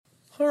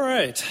All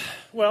right.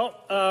 Well,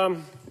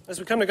 as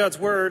we come to God's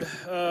Word,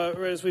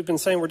 as we've been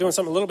saying, we're doing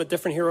something a little bit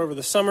different here over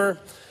the summer.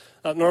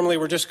 Normally,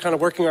 we're just kind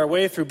of working our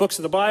way through books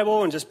of the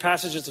Bible and just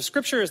passages of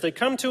Scripture as they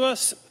come to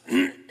us.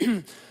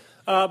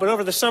 But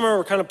over the summer,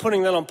 we're kind of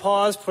putting that on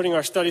pause, putting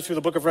our study through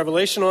the book of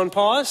Revelation on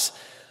pause,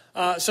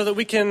 so that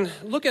we can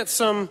look at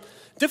some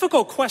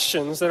difficult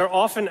questions that are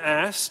often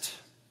asked,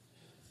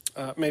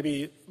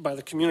 maybe by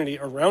the community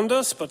around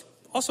us, but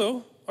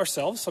also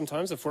ourselves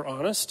sometimes, if we're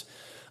honest.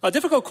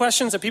 Difficult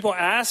questions that people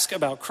ask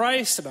about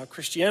Christ, about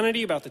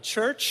Christianity, about the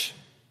church.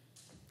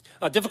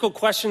 Difficult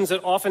questions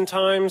that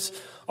oftentimes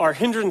are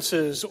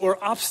hindrances or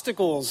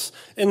obstacles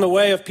in the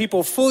way of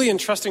people fully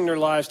entrusting their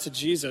lives to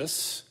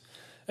Jesus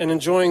and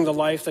enjoying the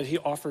life that he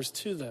offers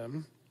to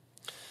them.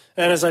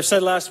 And as I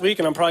said last week,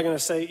 and I'm probably going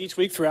to say each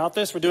week throughout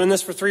this, we're doing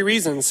this for three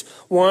reasons.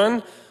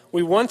 One,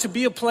 we want to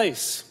be a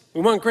place.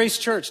 We want Grace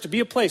Church to be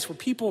a place where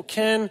people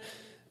can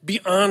be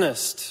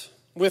honest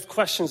with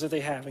questions that they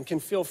have and can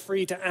feel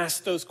free to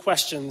ask those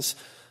questions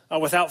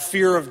without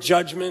fear of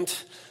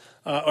judgment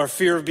or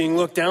fear of being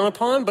looked down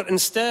upon, but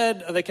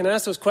instead they can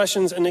ask those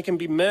questions and they can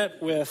be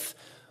met with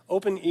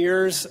open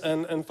ears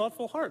and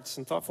thoughtful hearts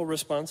and thoughtful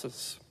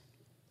responses.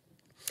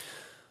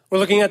 We're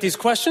looking at these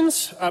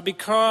questions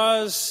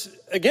because,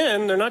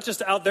 again, they're not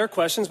just out there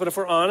questions, but if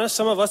we're honest,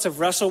 some of us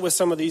have wrestled with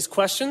some of these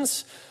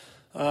questions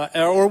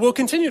or will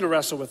continue to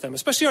wrestle with them,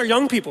 especially our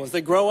young people as they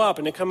grow up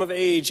and they come of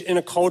age in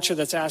a culture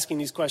that's asking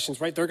these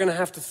questions, right? They're going to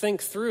have to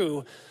think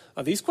through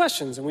these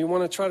questions, and we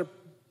want to try to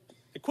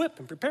equip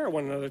and prepare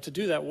one another to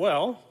do that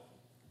well.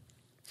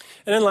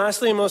 And then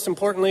lastly, and most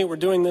importantly, we're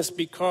doing this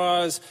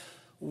because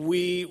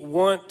we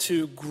want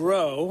to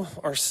grow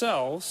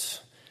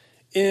ourselves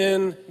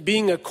in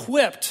being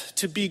equipped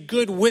to be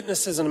good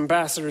witnesses and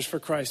ambassadors for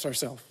Christ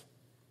ourselves,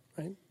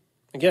 right?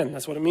 Again,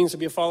 that's what it means to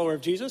be a follower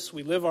of Jesus.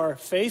 We live our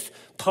faith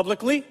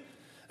publicly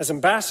as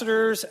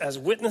ambassadors, as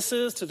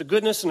witnesses to the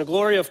goodness and the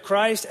glory of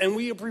Christ, and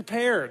we are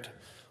prepared,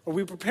 or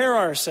we prepare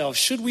ourselves,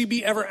 should we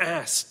be ever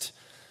asked,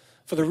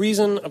 for the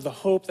reason of the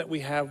hope that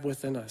we have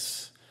within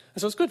us.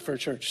 And so it's good for a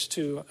church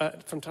to,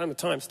 from time to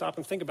time, stop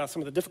and think about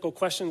some of the difficult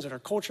questions that our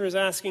culture is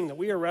asking, that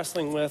we are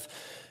wrestling with,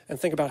 and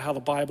think about how the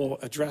Bible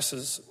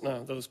addresses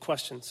those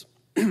questions.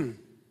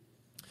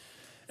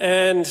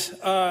 And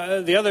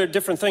the other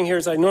different thing here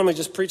is I normally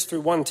just preach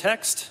through one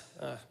text.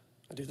 I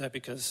do that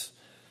because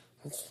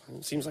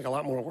it seems like a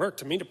lot more work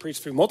to me to preach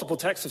through multiple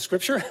texts of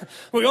Scripture.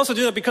 We also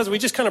do that because we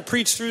just kind of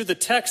preach through the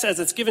text as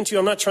it's given to you.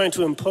 I'm not trying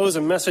to impose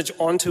a message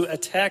onto a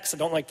text. I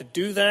don't like to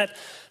do that.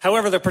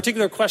 However, the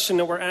particular question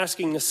that we're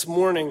asking this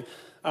morning,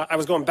 I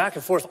was going back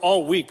and forth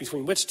all week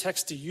between which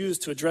text to use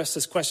to address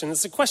this question.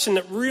 It's a question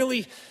that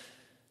really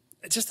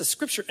just the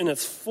Scripture in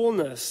its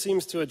fullness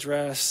seems to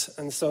address,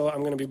 and so I'm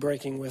going to be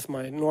breaking with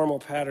my normal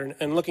pattern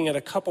and looking at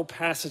a couple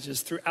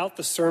passages throughout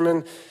the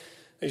sermon.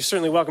 You're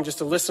certainly welcome just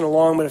to listen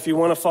along, but if you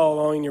want to follow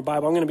along in your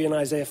Bible, I'm going to be in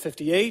Isaiah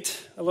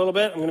 58 a little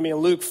bit. I'm going to be in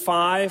Luke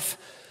 5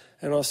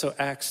 and also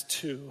Acts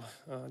 2,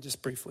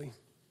 just briefly.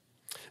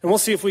 And we'll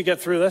see if we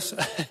get through this.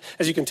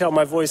 As you can tell,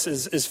 my voice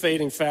is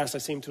fading fast. I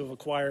seem to have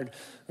acquired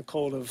a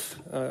cold of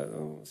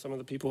some of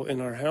the people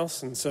in our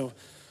house, and so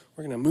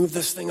we're going to move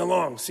this thing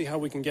along, see how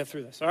we can get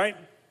through this, all right?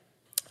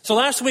 So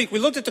last week, we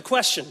looked at the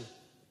question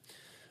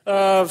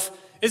of,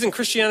 isn't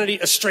Christianity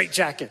a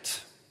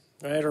straitjacket,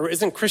 right? Or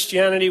isn't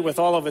Christianity, with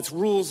all of its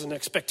rules and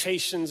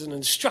expectations and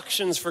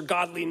instructions for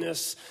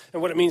godliness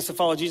and what it means to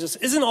follow Jesus,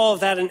 isn't all of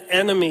that an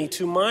enemy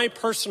to my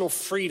personal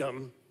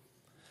freedom,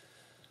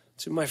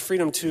 to my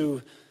freedom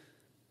to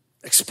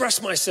express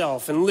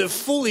myself and live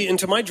fully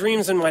into my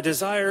dreams and my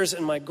desires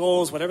and my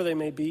goals, whatever they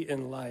may be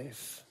in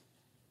life?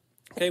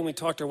 Okay, we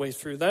talked our way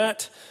through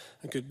that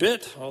a good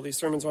bit. All these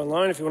sermons are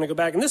online if you want to go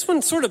back. And this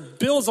one sort of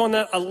builds on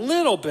that a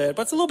little bit,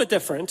 but it's a little bit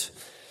different.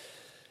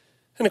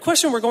 And the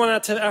question we're going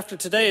after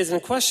today is a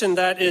question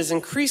that is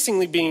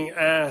increasingly being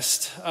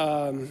asked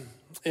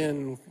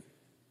in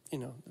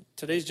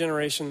today's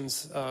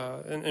generations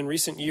in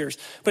recent years.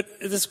 But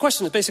this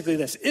question is basically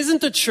this: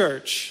 isn't the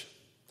church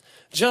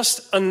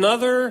just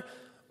another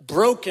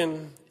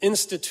broken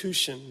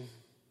institution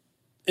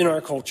in our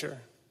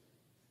culture?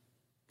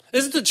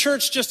 Isn't the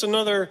church just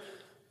another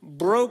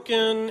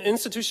broken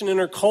institution in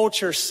our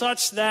culture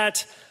such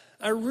that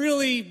I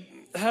really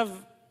have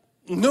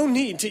no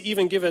need to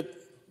even give it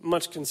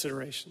much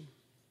consideration?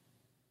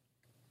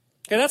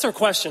 Okay, that's our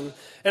question.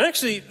 And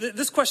actually,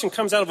 this question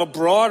comes out of a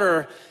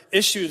broader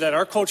issue that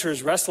our culture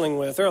is wrestling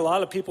with. There are a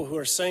lot of people who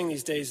are saying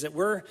these days that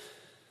we're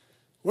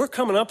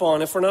coming up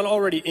on, if we're not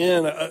already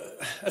in,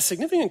 a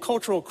significant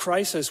cultural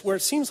crisis where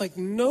it seems like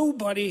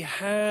nobody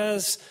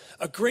has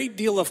a great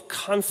deal of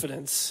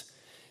confidence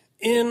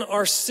in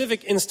our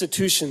civic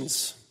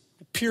institutions,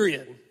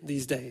 period,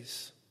 these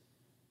days.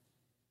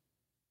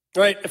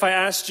 Right? If I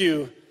asked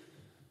you,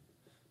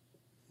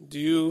 do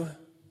you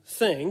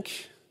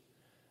think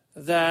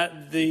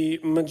that the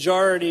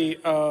majority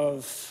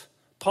of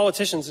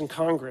politicians in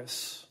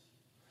Congress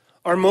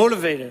are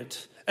motivated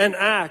and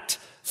act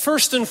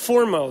first and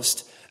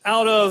foremost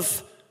out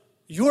of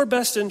your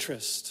best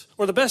interest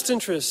or the best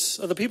interests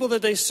of the people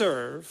that they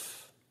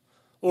serve,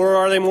 Or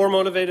are they more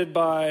motivated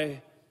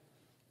by,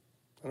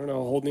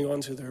 holding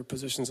on to their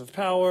positions of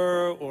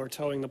power or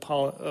towing the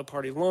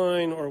party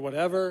line or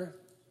whatever?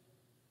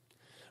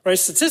 Right?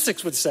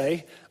 Statistics would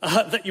say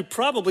that you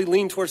probably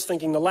lean towards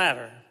thinking the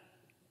latter.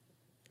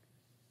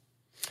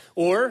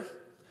 Or,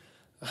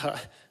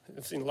 I've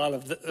seen a lot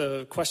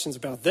of questions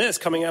about this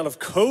coming out of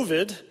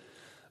COVID.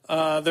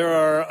 There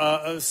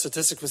are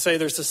statistics would say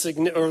there's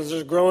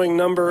a growing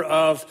number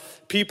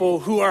of people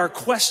who are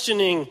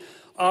questioning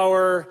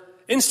our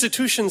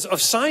institutions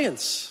of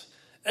science.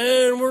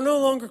 And we're no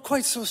longer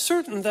quite so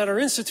certain that our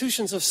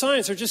institutions of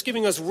science are just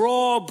giving us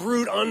raw,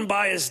 brute,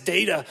 unbiased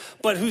data,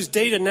 but whose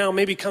data now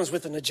maybe comes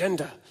with an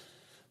agenda.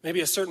 Maybe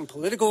a certain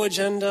political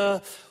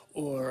agenda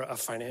or a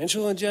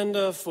financial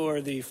agenda for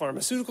the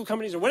pharmaceutical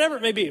companies or whatever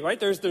it may be, right?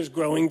 There's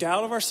growing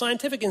doubt of our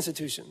scientific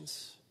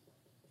institutions.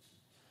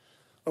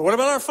 Or what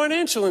about our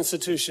financial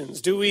institutions?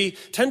 Do we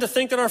tend to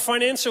think that our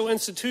financial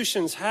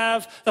institutions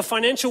have the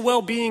financial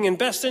well-being and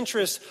best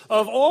interest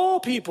of all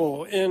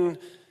people in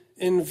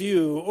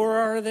view? Or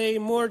are they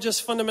more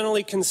just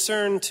fundamentally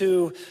concerned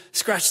to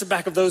scratch the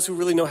back of those who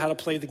really know how to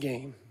play the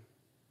game?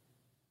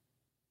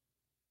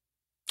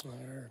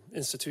 Our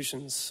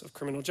institutions of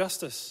criminal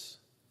justice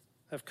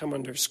have come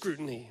under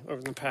scrutiny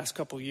over the past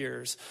couple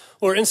years.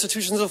 Or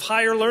institutions of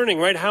higher learning,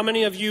 right? How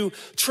many of you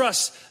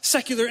trust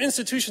secular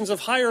institutions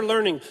of higher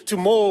learning to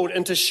mold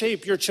and to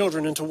shape your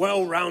children into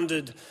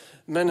well-rounded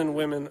men and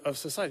women of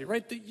society,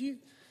 right?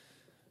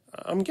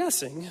 I'm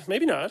guessing,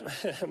 maybe not.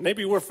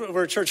 Maybe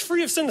we're a church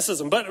free of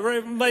cynicism, but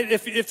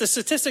if the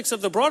statistics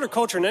of the broader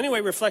culture in any way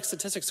reflect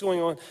statistics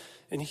going on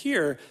in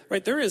here,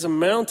 right, there is a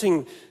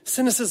mounting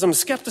cynicism,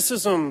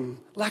 skepticism,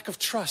 lack of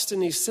trust in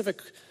these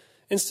civic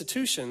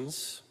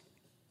institutions,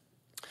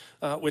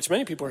 which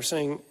many people are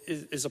saying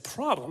is a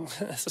problem.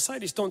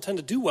 Societies don't tend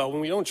to do well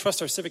when we don't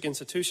trust our civic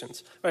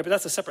institutions, right? But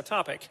that's a separate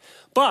topic.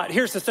 But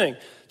here's the thing.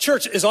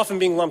 Church is often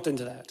being lumped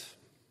into that.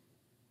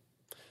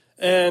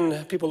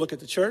 And people look at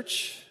the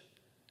church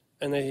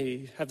and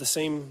they have the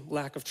same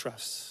lack of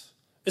trust.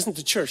 Isn't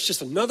the church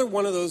just another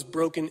one of those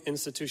broken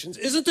institutions?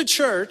 Isn't the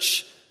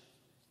church,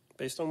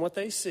 based on what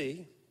they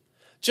see,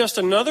 just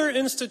another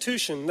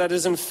institution that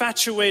is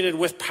infatuated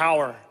with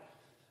power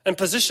and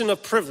position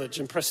of privilege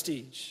and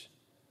prestige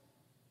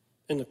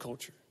in the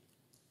culture?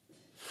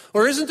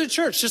 Or isn't the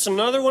church just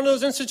another one of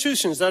those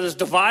institutions that is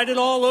divided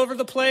all over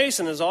the place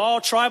and is all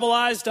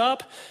tribalized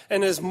up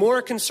and is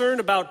more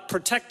concerned about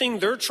protecting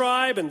their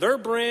tribe and their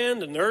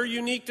brand and their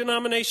unique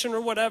denomination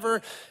or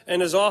whatever,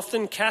 and is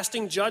often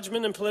casting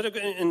judgment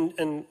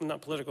and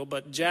not political,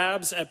 but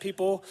jabs at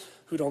people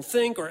who don't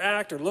think or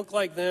act or look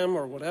like them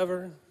or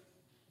whatever?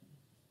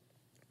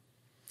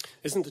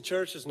 Isn't the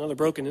church just another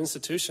broken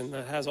institution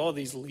that has all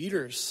these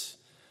leaders?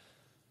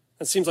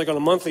 It seems like on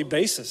a monthly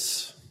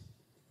basis,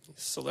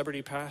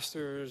 celebrity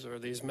pastors or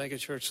these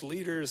megachurch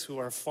leaders who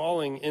are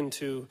falling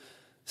into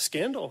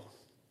scandal.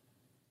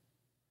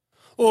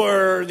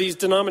 Or these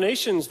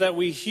denominations that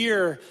we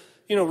hear,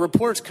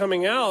 reports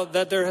coming out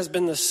that there has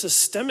been this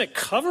systemic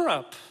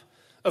cover-up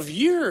of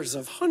years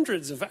of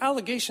hundreds of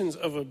allegations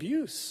of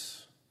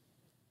abuse.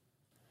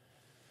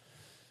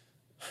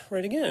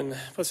 Right, again,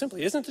 put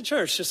simply, isn't the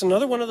church just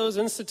another one of those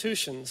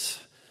institutions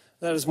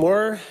that is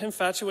more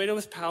infatuated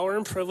with power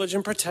and privilege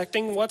and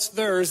protecting what's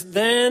theirs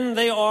than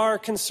they are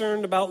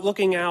concerned about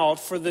looking out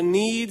for the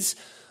needs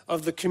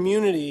of the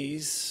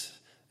communities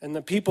and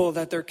the people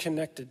that they're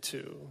connected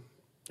to,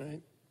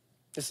 right?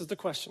 This is the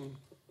question.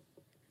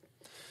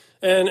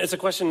 And it's a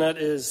question that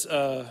is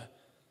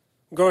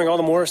growing all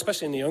the more,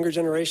 especially in the younger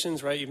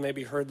generations, right? You've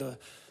maybe heard the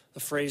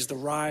phrase, the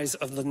rise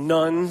of the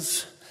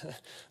nuns,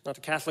 not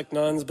the Catholic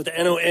nuns, but the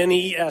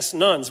N-O-N-E-S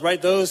nuns, right?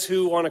 Those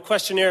who on a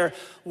questionnaire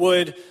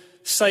would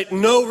cite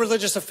no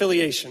religious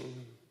affiliation,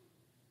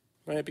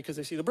 right? Because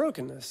they see the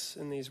brokenness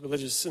in these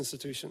religious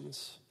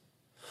institutions.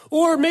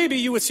 Or maybe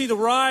you would see the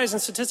rise in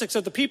statistics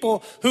of the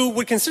people who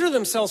would consider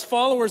themselves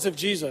followers of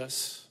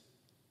Jesus.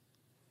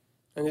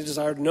 And they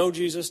desire to know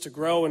Jesus, to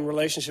grow in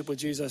relationship with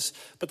Jesus.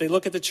 But they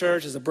look at the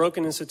church as a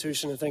broken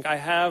institution and think, I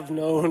have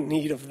no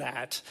need of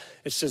that.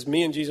 It's just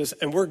me and Jesus,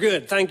 and we're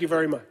good. Thank you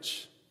very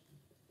much.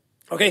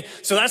 Okay,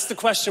 so that's the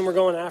question we're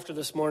going after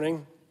this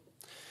morning.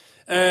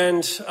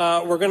 And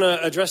we're going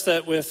to address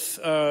that with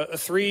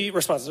 3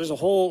 responses. There's a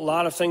whole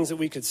lot of things that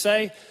we could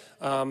say.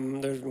 We're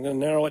going to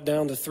narrow it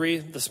down to 3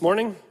 this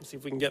morning. See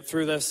if we can get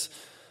through this.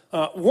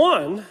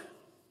 One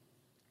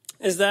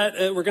is that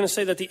we're going to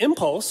say that the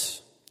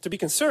impulse to be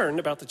concerned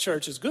about the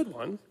church is a good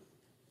one.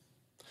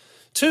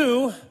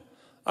 2,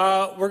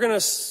 we're going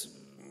to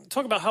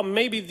talk about how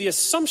maybe the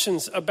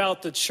assumptions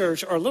about the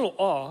church are a little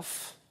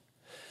off.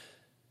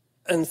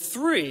 And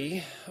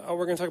 3,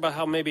 we're going to talk about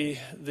how maybe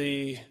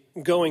the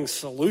going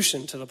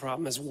solution to the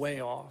problem is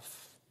way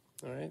off.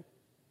 All right?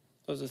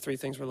 Those are 3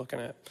 things we're looking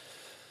at.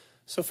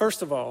 So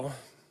first of all,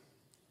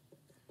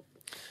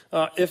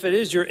 if it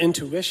is your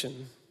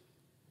intuition,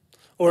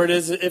 or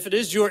if it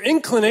is your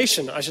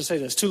inclination, I should say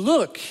this, to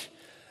look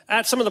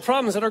at some of the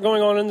problems that are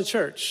going on in the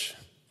church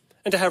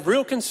and to have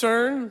real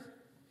concern,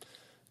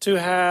 to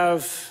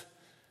have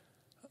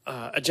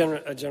a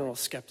general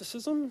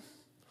skepticism,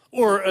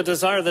 or a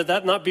desire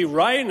that not be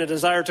right and a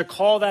desire to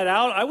call that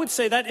out, I would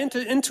say that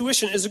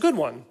intuition is a good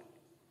one.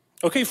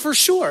 Okay, for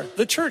sure,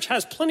 the church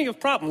has plenty of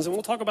problems, and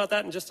we'll talk about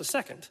that in just a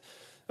second.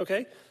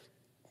 Okay?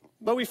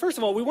 But first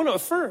of all, we want to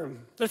affirm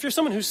that if you're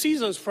someone who sees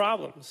those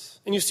problems,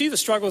 and you see the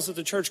struggles that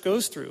the church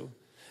goes through,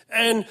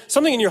 and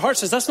something in your heart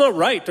says, that's not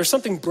right, there's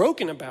something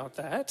broken about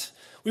that,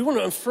 we want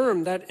to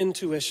affirm that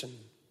intuition.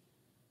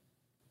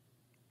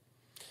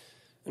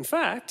 In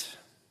fact,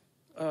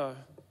 I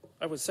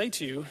would say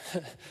to you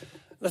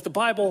that the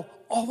Bible,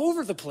 all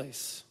over the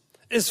place,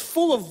 is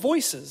full of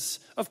voices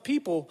of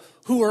people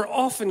who are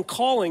often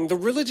calling the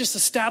religious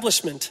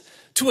establishment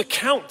to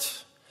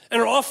account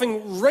and are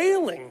often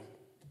railing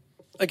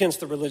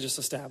against the religious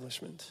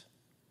establishment.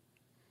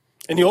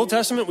 In the Old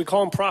Testament, we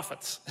call them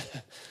prophets.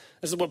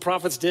 This is what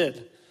prophets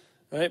did,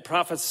 right?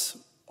 Prophets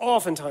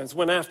oftentimes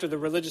went after the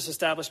religious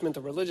establishment,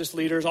 the religious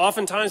leaders,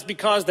 oftentimes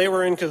because they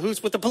were in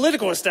cahoots with the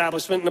political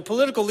establishment and the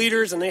political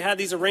leaders, and they had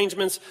these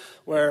arrangements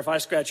where if I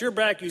scratch your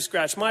back, you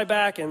scratch my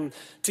back, and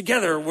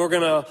together we're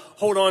going to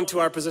hold on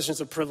to our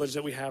positions of privilege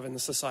that we have in the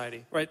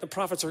society, right? The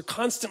prophets are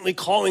constantly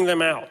calling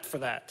them out for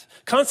that,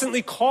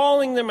 constantly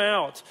calling them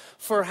out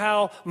for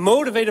how,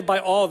 motivated by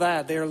all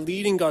that, they are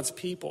leading God's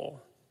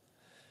people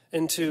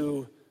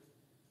into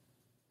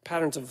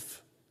patterns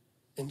of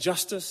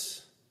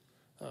injustice,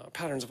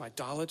 patterns of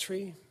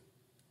idolatry.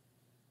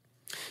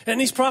 And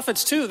these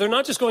prophets, too, they're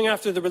not just going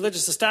after the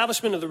religious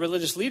establishment or the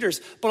religious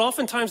leaders, but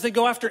oftentimes they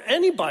go after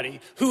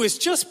anybody who is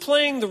just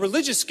playing the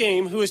religious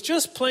game, who is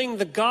just playing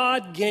the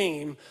God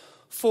game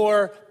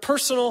for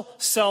personal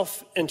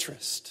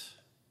self-interest.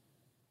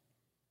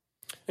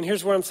 And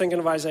here's where I'm thinking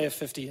of Isaiah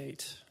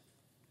 58.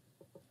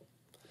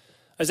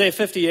 Isaiah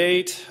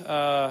 58,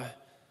 God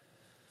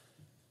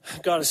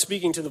is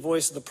speaking to the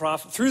voice of the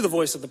prophet, through the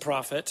voice of the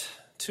prophet,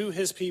 to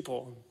his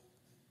people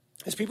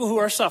who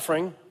are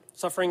suffering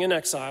in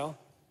exile,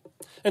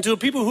 and to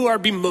people who are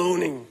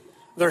bemoaning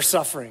their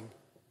suffering.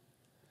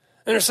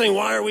 And they're saying,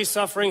 why are we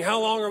suffering?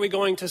 How long are we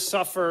going to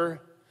suffer?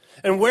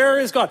 And where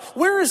is God?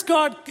 Where is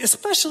God,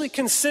 especially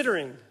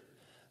considering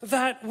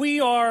that we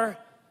are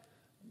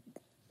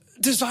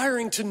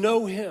desiring to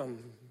know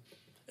him,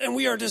 and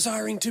we are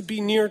desiring to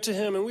be near to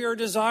him, and we are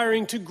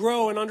desiring to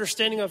grow in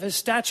understanding of his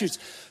statutes.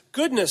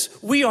 Goodness,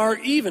 we are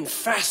even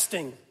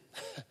fasting.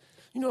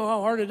 You know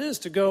how hard it is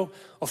to go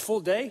a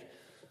full day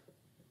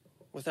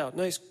without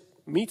nice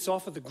meats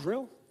off of the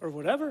grill or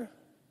whatever,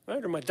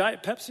 right? Or my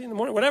Diet Pepsi in the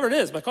morning, whatever it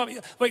is, my coffee.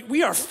 Like,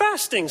 we are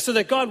fasting so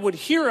that God would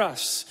hear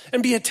us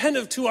and be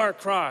attentive to our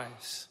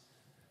cries.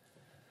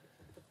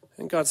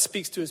 And God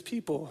speaks to his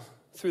people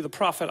through the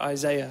prophet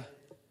Isaiah.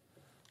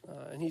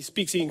 And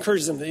he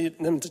encourages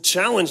them to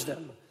challenge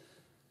them.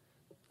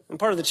 And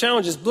part of the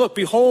challenge is, look,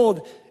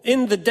 behold,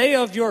 in the day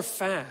of your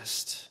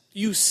fast,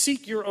 you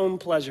seek your own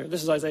pleasure.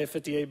 This is Isaiah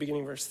 58,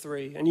 beginning verse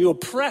 3. And you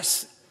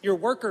oppress your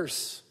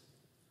workers.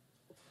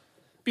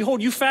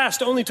 Behold, you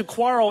fast only to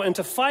quarrel and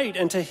to fight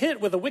and to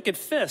hit with a wicked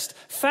fist.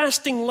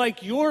 Fasting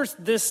like yours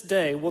this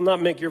day will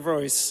not make your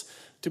voice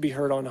to be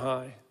heard on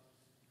high.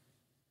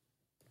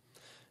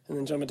 And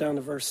then jumping down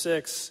to verse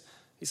 6,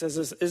 he says,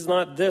 is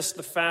not this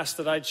the fast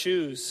that I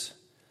choose?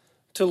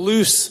 To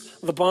loose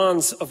the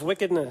bonds of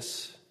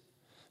wickedness,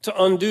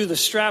 to undo the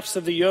straps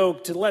of the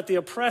yoke, to let the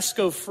oppressed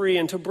go free,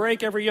 and to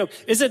break every yoke?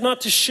 Is it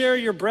not to share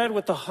your bread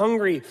with the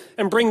hungry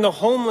and bring the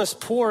homeless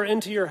poor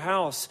into your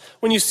house?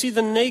 When you see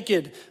the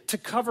naked, to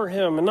cover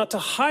him, and not to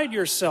hide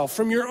yourself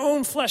from your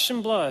own flesh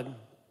and blood?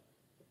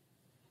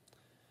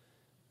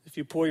 If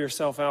you pour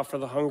yourself out for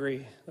the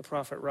hungry, the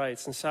prophet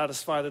writes, and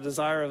satisfy the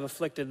desire of the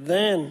afflicted,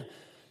 then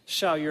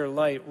shall your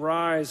light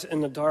rise in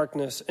the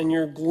darkness, and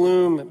your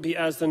gloom be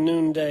as the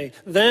noonday.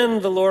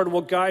 Then the Lord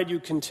will guide you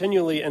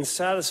continually and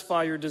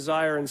satisfy your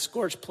desire in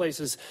scorched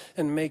places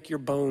and make your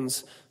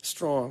bones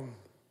strong.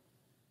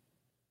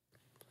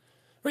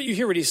 Right, you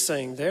hear what he's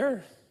saying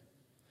there?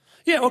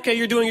 Yeah, okay,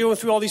 you're going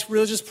through all these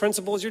religious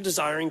principles. You're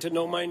desiring to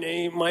know my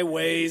name, my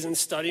ways, and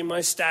study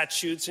my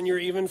statutes, and you're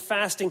even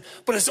fasting.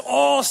 But it's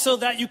all so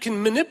that you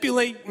can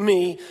manipulate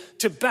me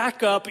to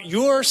back up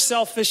your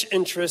selfish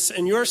interests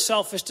and your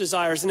selfish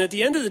desires. And at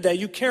the end of the day,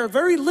 you care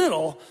very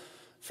little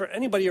for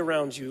anybody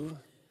around you,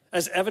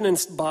 as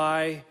evidenced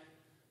by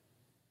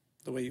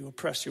the way you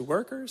oppress your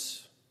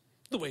workers,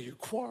 the way you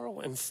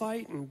quarrel and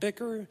fight and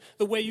bicker,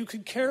 the way you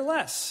could care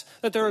less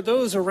that there are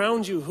those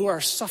around you who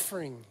are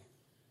suffering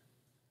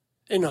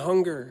in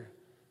hunger,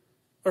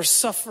 or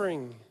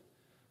suffering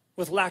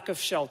with lack of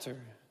shelter.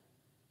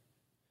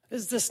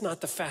 Is this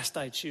not the fast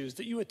I choose,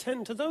 that you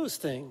attend to those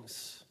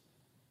things?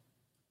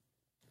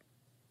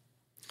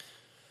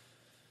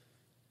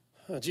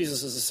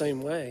 Jesus is the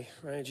same way,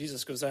 right?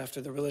 Jesus goes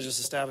after the religious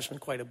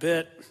establishment quite a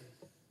bit.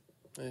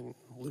 In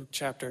Luke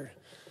chapter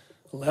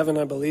 11,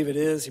 I believe it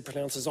is, he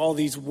pronounces all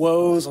these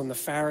woes on the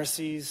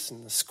Pharisees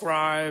and the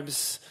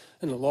scribes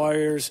and the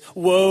lawyers.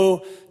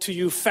 Woe to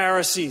you,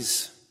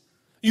 Pharisees!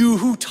 You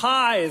who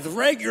tithe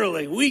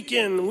regularly, week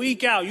in,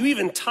 week out. You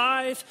even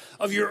tithe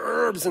of your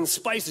herbs and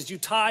spices. You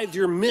tithe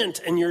your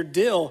mint and your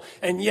dill,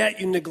 and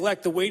yet you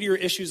neglect the weightier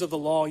issues of the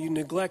law. You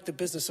neglect the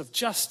business of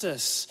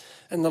justice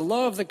and the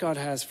love that God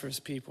has for his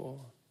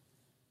people.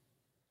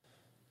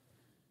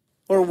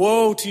 Or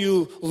woe to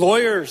you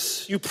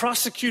lawyers, you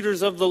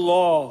prosecutors of the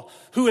law,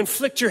 who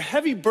inflict your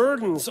heavy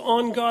burdens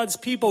on God's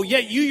people,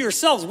 yet you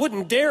yourselves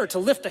wouldn't dare to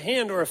lift a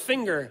hand or a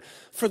finger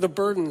for the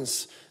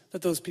burdens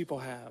that those people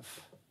have.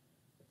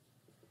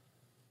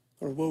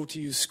 Or woe to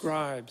you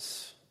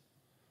scribes,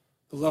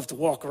 who love to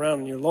walk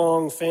around in your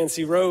long,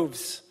 fancy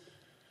robes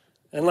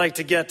and like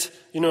to get,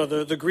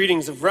 the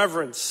greetings of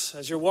reverence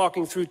as you're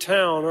walking through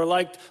town, or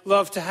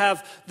love to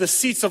have the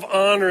seats of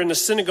honor in the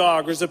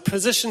synagogue or the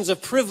positions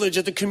of privilege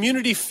at the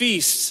community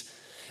feasts,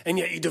 and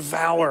yet you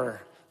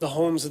devour the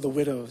homes of the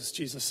widows,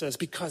 Jesus says,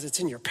 because it's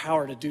in your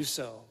power to do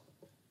so.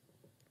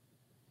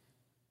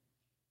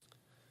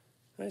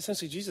 Right?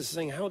 Essentially, Jesus is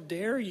saying, how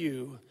dare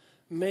you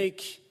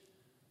make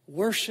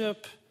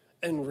worship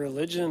and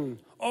religion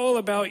all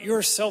about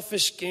your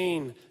selfish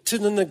gain to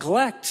the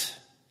neglect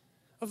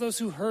of those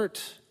who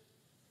hurt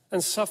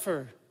and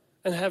suffer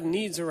and have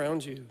needs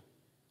around you.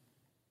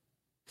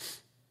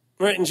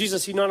 Right? And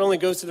Jesus, he not only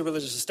goes to the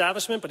religious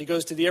establishment, but he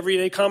goes to the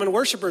everyday common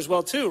worshiper as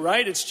well too,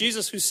 right? It's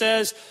Jesus who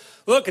says,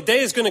 look, a day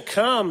is going to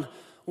come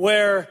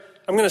where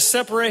I'm going to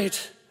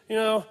separate,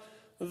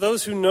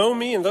 those who know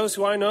me and those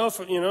who I know,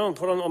 and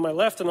put on my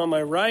left and on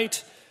my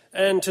right,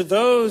 and to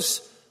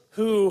those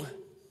who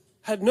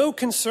had no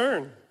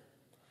concern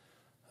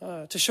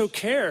to show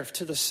care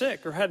to the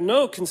sick, or had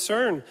no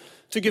concern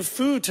to give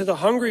food to the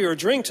hungry or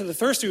drink to the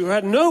thirsty, who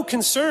had no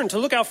concern to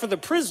look out for the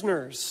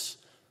prisoners,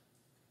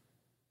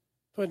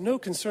 who had no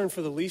concern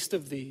for the least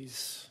of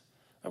these.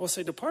 I will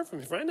say, depart from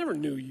me, for I never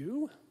knew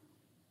you.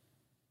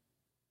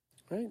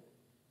 Right?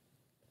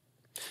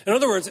 In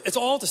other words, it's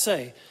all to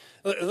say,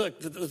 look,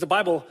 the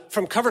Bible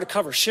from cover to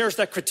cover shares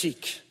that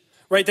critique.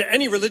 Right, that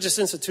any religious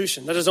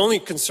institution that is only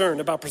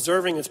concerned about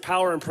preserving its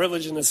power and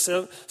privilege and its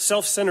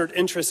self-centered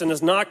interests and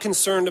is not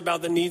concerned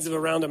about the needs of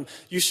around them,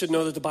 you should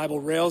know that the Bible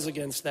rails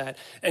against that.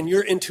 And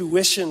your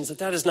intuitions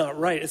that is not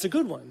right, it's a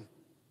good one.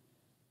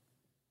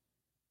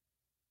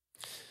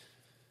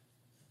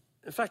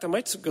 In fact, I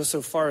might go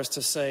so far as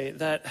to say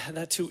that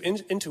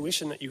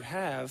intuition that you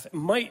have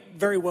might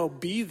very well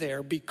be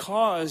there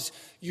because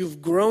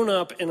you've grown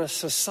up in a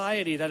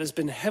society that has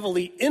been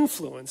heavily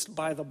influenced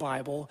by the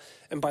Bible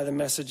and by the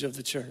message of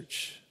the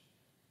church.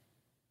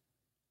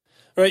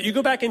 Right? You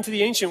go back into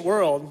the ancient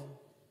world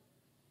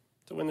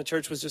to when the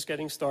church was just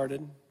getting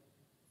started,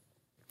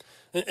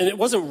 and it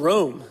wasn't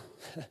Rome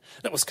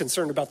that was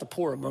concerned about the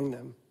poor among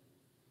them.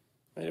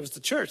 It was the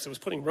church that was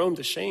putting Rome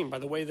to shame by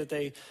the way that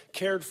they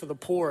cared for the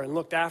poor and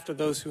looked after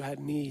those who had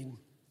need.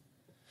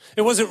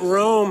 It wasn't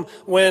Rome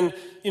when,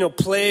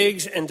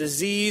 plagues and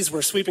disease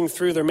were sweeping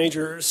through their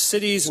major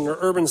cities and their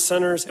urban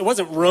centers. It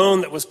wasn't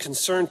Rome that was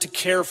concerned to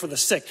care for the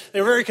sick. They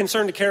were very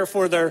concerned to care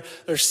for their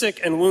sick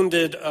and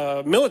wounded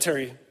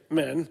military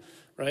men,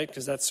 right?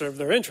 Because that served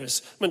their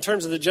interests. But in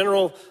terms of the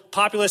general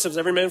populace, it was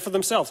every man for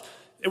themselves.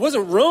 It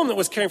wasn't Rome that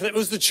was caring for that. It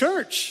was the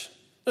church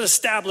that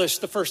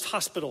established the first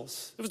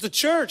hospitals. It was the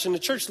church and the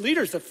church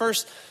leaders that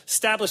first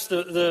established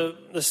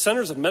the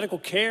centers of medical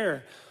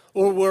care,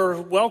 or were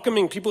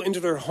welcoming people into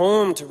their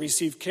home to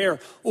receive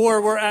care,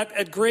 or were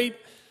at great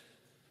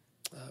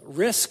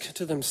risk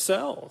to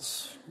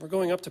themselves. We're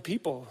going up to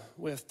people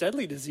with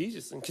deadly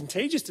diseases and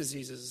contagious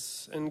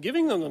diseases and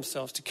giving them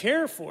themselves to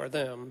care for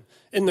them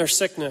in their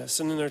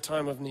sickness and in their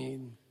time of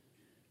need.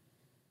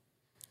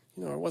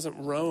 It wasn't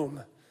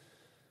Rome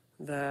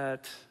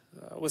that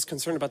was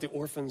concerned about the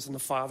orphans and the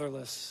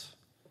fatherless.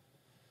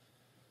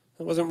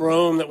 It wasn't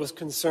Rome that was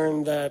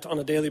concerned that on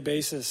a daily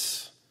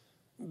basis,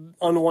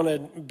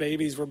 unwanted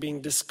babies were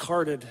being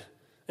discarded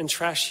in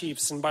trash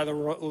heaps and by the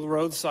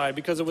roadside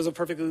because it was a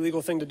perfectly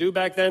legal thing to do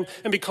back then,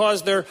 and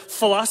because they're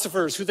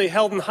philosophers who they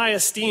held in high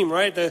esteem,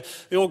 right? The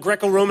old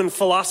Greco-Roman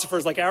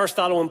philosophers like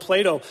Aristotle and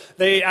Plato,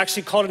 they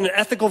actually called it an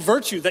ethical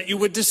virtue that you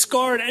would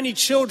discard any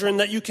children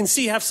that you can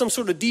see have some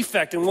sort of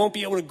defect and won't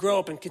be able to grow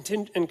up and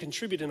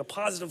contribute in a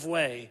positive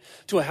way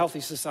to a healthy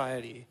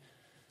society.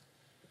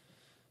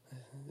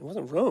 It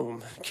wasn't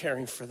Rome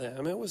caring for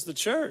them, it was the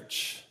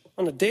church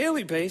on a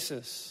daily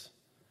basis.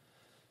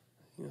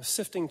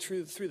 Sifting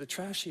through the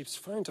trash heaps,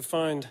 trying to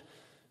find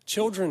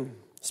children,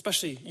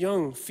 especially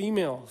young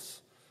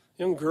females,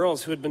 young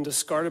girls who had been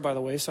discarded by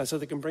the wayside so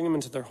they can bring them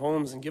into their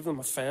homes and give them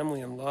a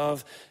family and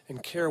love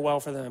and care well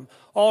for them.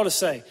 All to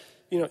say,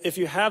 if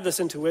you have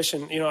this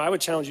intuition, I would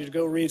challenge you to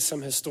go read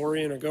some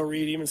historian or go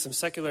read even some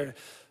secular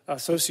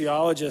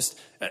sociologist.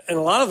 And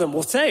a lot of them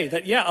will say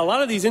that, a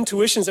lot of these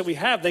intuitions that we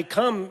have, they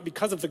come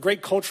because of the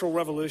great cultural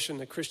revolution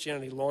that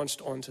Christianity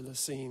launched onto the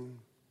scene.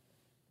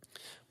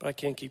 But I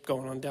can't keep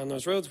going on down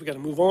those roads. We got to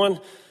move on.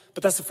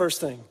 But that's the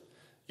first thing.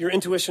 Your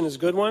intuition is a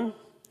good one.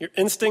 Your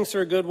instincts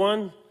are a good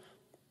one.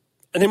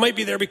 And they might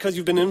be there because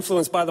you've been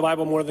influenced by the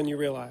Bible more than you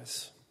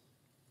realize.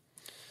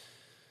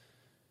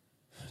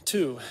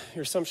 2,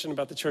 your assumption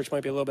about the church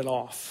might be a little bit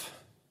off.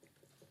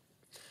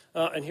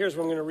 And here's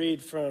what I'm going to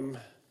read from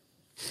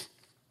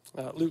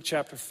Luke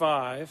chapter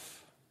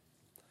 5,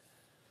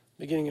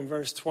 beginning in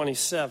verse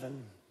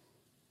 27.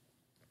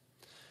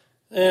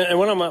 And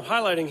what I'm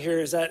highlighting here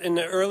is that in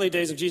the early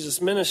days of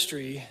Jesus'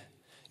 ministry,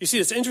 you see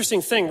this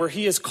interesting thing where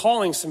he is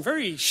calling some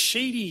very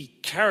shady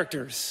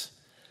characters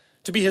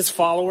to be his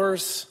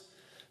followers,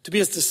 to be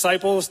his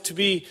disciples, to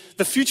be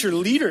the future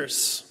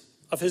leaders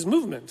of his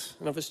movement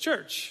and of his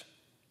church.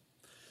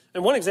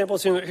 And one example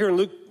is here in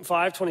Luke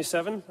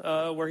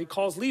 5:27, where he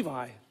calls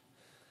Levi.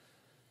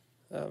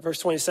 Verse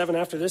 27,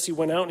 after this, he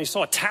went out and he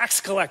saw a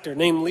tax collector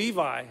named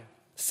Levi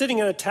sitting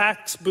in a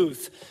tax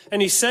booth.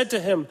 And he said to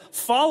him,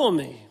 "Follow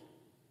me."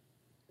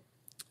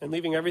 And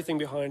leaving everything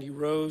behind, he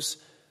rose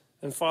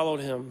and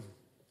followed him.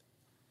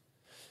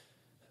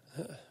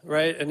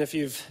 Right? And if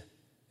you've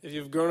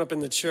grown up in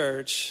the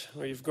church,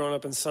 or you've grown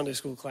up in Sunday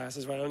school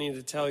classes, right, I don't need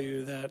to tell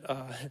you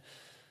that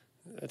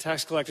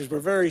tax collectors were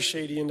very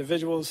shady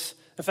individuals.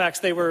 In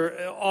fact, they were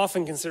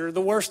often considered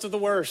the worst of the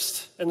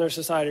worst in their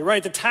society,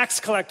 right? The tax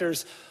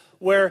collectors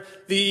were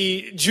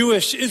the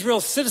Jewish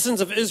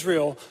citizens of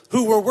Israel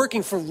who were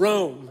working for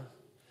Rome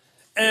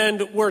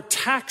and were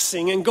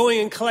taxing and going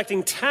and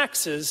collecting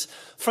taxes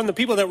from the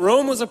people that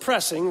Rome was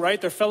oppressing,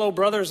 right? Their fellow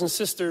brothers and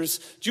sisters,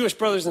 Jewish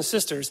brothers and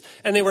sisters,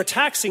 and they were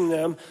taxing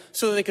them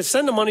so that they could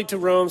send the money to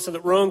Rome so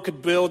that Rome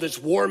could build its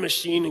war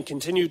machine and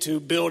continue to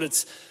build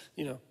its,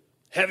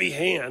 heavy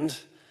hand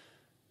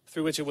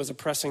through which it was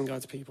oppressing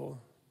God's people.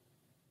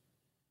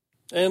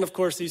 And of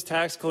course, these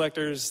tax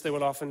collectors, they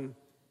would often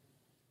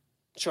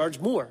charge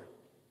more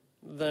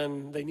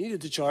than they needed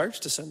to charge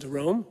to send to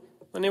Rome,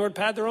 and they would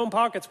pad their own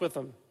pockets with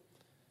them.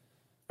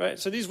 Right?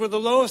 So these were the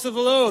lowest of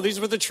the low. These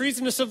were the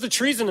treasonous of the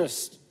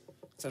treasonous.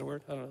 Is that a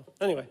word? I don't know.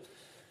 Anyway.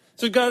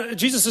 So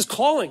Jesus is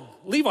calling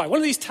Levi, one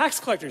of these tax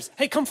collectors.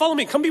 Hey, come follow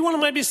me. Come be one of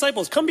my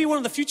disciples. Come be one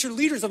of the future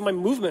leaders of my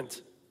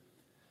movement.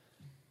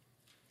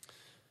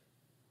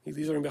 He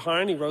leaves him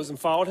behind. He rose and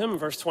followed him in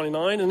verse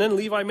 29. And then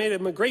Levi made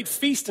him a great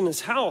feast in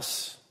his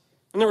house.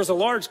 And there was a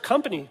large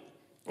company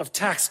of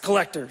tax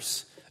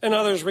collectors and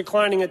others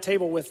reclining at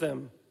table with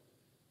them.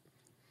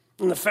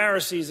 And the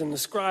Pharisees and the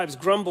scribes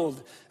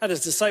grumbled at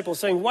his disciples,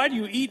 saying, "Why do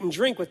you eat and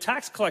drink with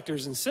tax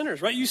collectors and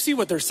sinners?" Right? You see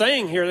what they're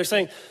saying here. They're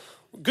saying,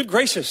 good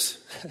gracious,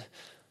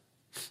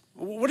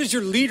 what is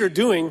your leader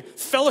doing,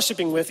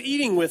 fellowshipping with,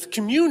 eating with,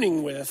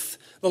 communing with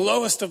the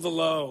lowest of the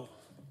low?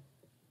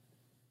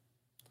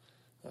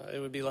 It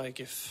would be like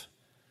if,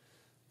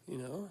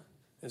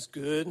 as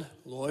good,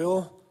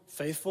 loyal,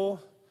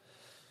 faithful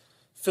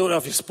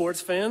Philadelphia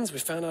sports fans, we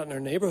found out in our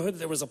neighborhood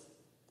there was a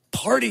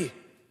party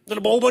that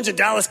a whole bunch of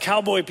Dallas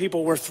Cowboy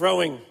people were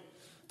throwing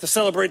to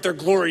celebrate their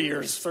glory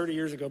years 30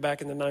 years ago,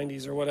 back in the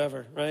 90s or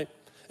whatever, right?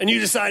 And you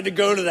decide to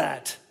go to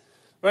that,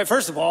 right?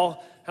 First of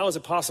all, how is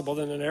it possible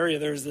that in an area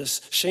there's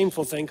this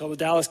shameful thing called the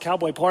Dallas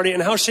Cowboy Party?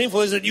 And how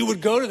shameful is it you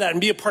would go to that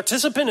and be a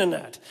participant in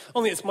that?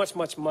 Only it's much,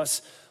 much, much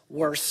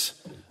worse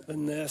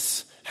than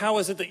this. How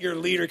is it that your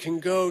leader can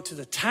go to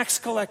the tax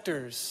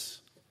collectors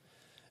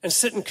and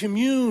sit and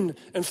commune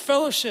and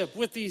fellowship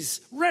with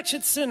these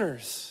wretched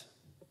sinners?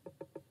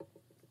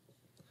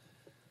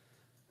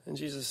 And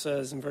Jesus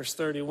says in verse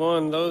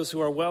 31, "Those who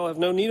are well have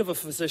no need of a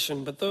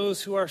physician, but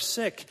those who are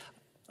sick.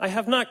 I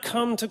have not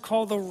come to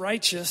call the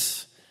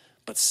righteous,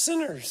 but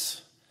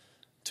sinners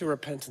to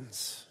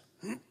repentance."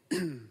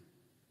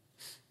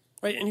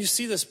 Right? And you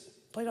see this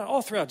played out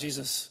all throughout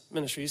Jesus'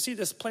 ministry. You see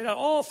this played out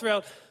all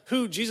throughout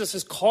who Jesus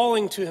is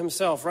calling to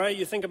himself, right?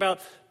 You think about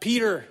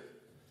Peter,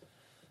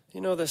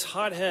 this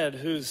hothead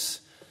who's,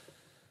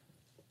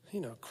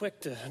 quick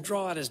to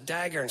draw out his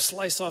dagger and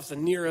slice off the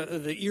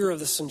ear of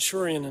the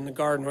centurion in the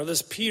garden. Or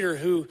this Peter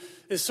who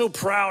is so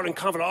proud and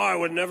confident, "I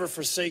would never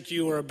forsake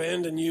you or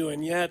abandon you."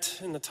 And yet,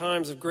 in the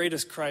times of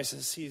greatest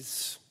crisis,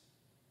 he's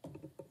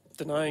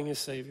denying his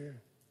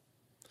Savior.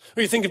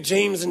 Or you think of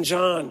James and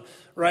John,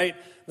 right?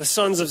 The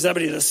sons of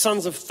Zebedee, the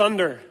sons of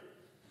thunder,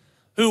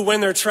 who,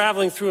 when they're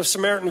traveling through a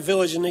Samaritan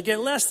village and they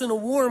get less than a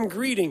warm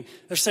greeting,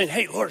 they're saying,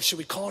 "Hey, Lord, should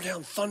we call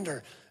down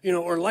thunder,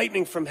 or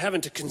lightning from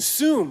heaven to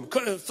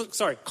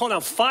call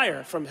down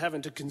fire from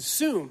heaven to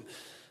consume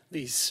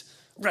these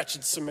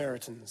wretched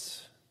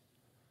Samaritans?"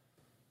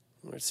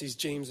 Where it sees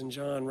James and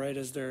John, right,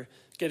 as they're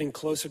getting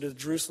closer to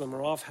Jerusalem,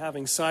 are off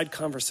having side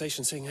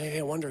conversations, saying, "Hey,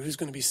 I wonder who's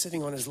going to be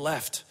sitting on his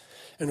left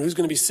and who's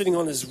going to be sitting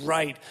on his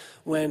right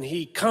when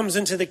he comes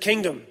into the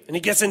kingdom and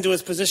he gets into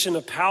his position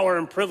of power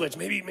and privilege.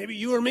 Maybe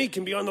you or me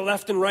can be on the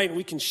left and right and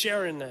we can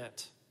share in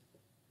that."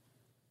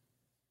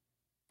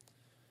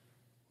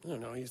 I don't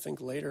know, you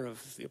think later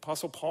of the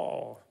Apostle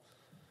Paul,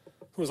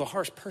 who was a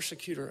harsh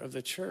persecutor of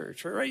the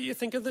church, right? You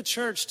think of the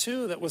church,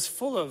 too, that was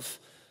full of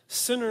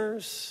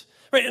sinners,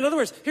 right? In other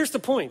words, here's the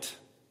point,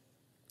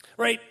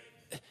 right?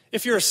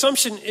 If your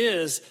assumption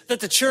is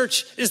that the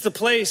church is the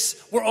place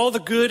where all the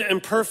good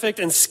and perfect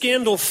and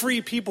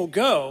scandal-free people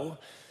go,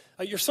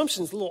 your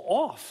assumption is a little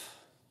off,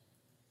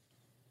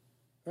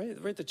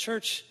 right? The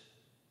church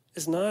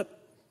is not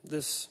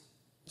this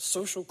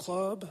social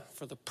club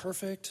for the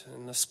perfect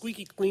and the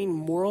squeaky clean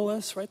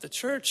moralists, right? The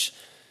church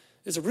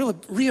is a real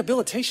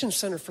rehabilitation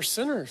center for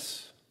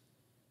sinners.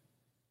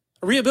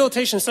 A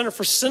rehabilitation center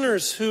for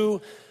sinners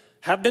who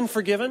have been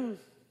forgiven,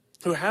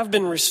 who have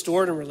been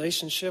restored in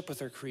relationship with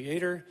their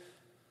Creator,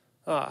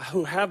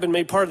 who have been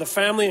made part of the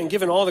family and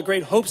given all the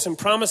great hopes and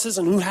promises,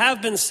 and who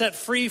have been set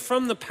free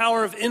from the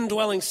power of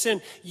indwelling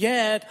sin,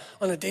 yet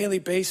on a daily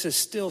basis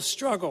still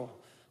struggle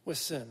with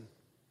sin,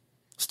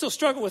 still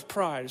struggle with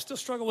pride, still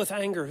struggle with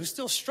anger, who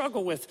still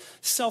struggle with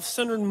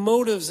self-centered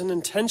motives and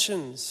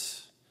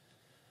intentions,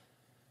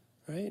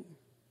 right?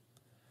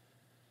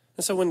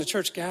 And so when the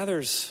church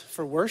gathers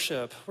for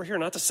worship, we're here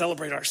not to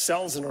celebrate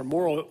ourselves and our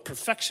moral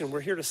perfection.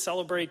 We're here to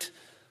celebrate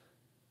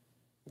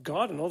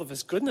God and all of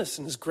his goodness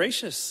and his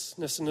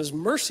graciousness and his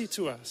mercy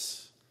to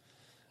us.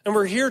 And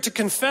we're here to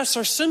confess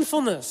our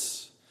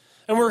sinfulness.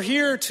 And we're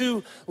here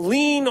to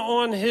lean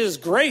on his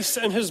grace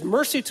and his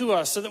mercy to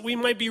us so that we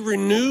might be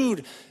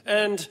renewed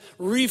and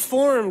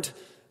reformed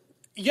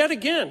yet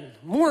again,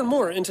 more and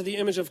more into the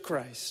image of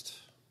Christ.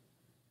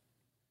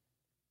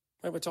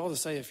 Right, what's all to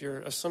say if your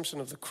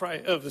assumption of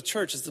the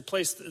church is the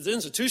place, the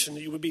institution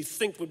that you would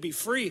think would be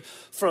free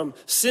from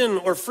sin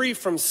or free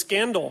from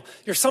scandal,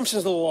 your assumption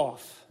is a little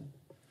off.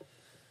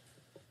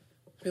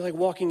 It'd be like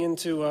walking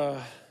into,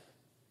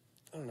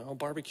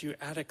 Barbecue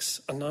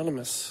Addicts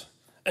Anonymous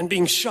and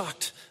being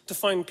shocked to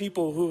find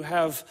people who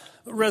have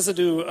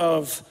residue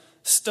of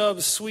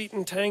Stubbs sweet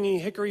and tangy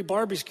hickory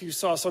barbecue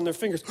sauce on their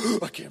fingers.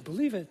 I can't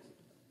believe it.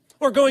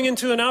 Or going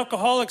into an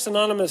Alcoholics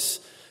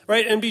Anonymous,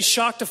 right, and be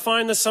shocked to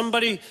find that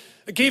somebody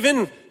gave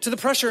in to the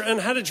pressure and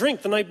had a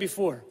drink the night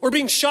before. Or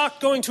being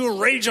shocked going to a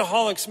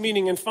Rageaholics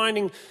meeting and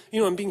finding,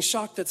 and being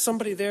shocked that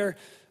somebody there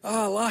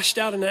lashed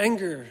out in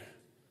anger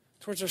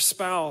towards their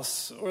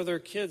spouse or their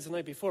kids the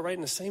night before, right?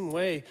 In the same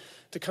way,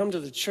 to come to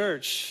the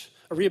church,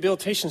 a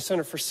rehabilitation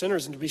center for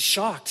sinners, and to be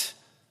shocked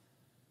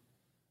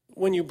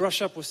when you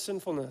brush up with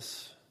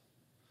sinfulness.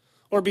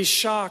 Or be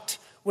shocked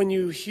when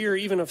you hear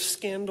even of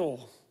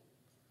scandal.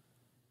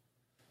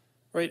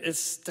 Right?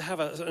 It's to have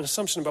an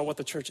assumption about what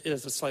the church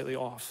is that's slightly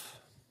off.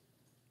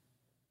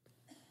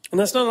 And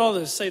that's not all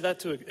to say that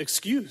to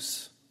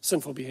excuse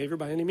sinful behavior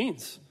by any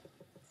means.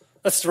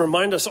 That's to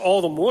remind us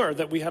all the more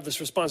that we have this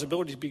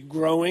responsibility to be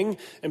growing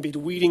and be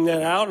weeding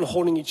that out and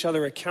holding each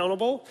other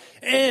accountable.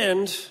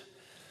 And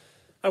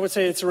I would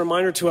say it's a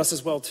reminder to us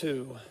as well,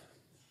 too,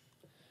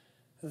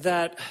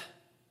 that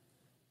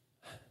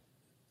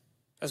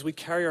as we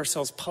carry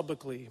ourselves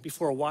publicly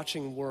before a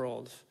watching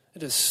world,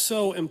 it is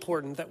so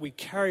important that we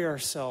carry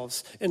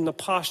ourselves in the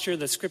posture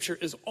that Scripture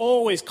is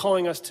always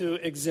calling us to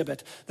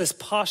exhibit, this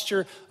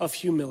posture of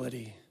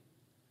humility,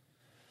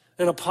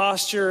 and a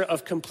posture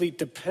of complete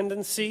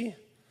dependency,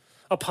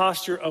 a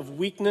posture of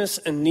weakness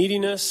and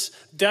neediness,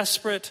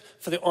 desperate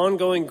for the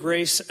ongoing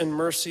grace and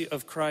mercy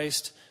of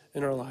Christ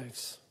in our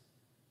lives.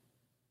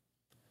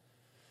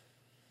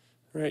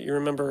 Right? You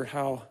remember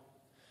how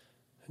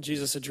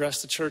Jesus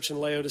addressed the church in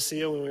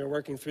Laodicea when we were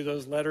working through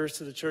those letters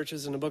to the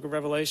churches in the book of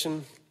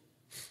Revelation.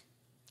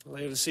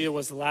 Laodicea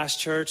was the last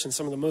church, and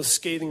some of the most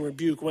scathing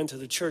rebuke went to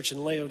the church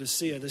in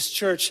Laodicea. This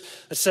church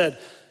that said,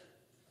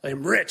 I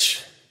am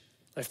rich,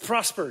 I've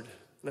prospered,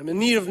 and I'm in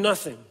need of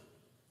nothing.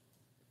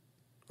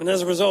 And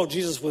as a result,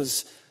 Jesus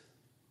was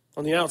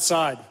on the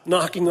outside,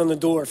 knocking on the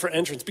door for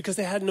entrance because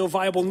they had no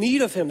viable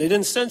need of him. They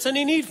didn't sense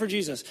any need for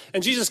Jesus.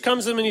 And Jesus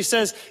comes to them and he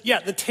says,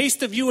 the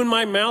taste of you in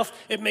my mouth,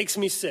 it makes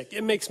me sick.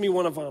 It makes me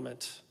want to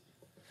vomit.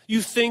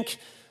 You think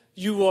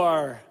you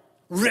are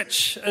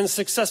rich and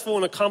successful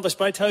and accomplished,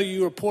 but I tell you,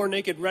 you are poor,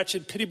 naked,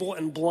 wretched, pitiable,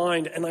 and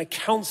blind. And I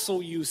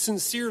counsel you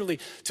sincerely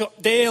to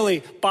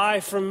daily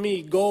buy from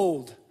me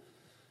gold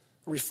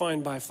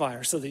refined by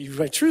fire so that you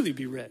might truly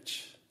be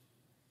rich.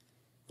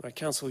 I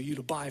counsel you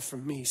to buy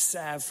from me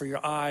salve for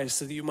your eyes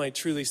so that you might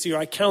truly see. Or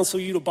I counsel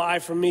you to buy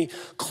from me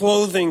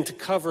clothing to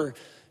cover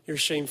your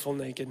shameful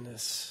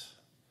nakedness.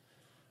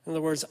 In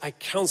other words, I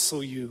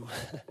counsel you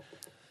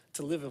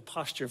to live a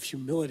posture of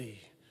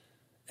humility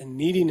and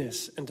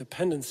neediness and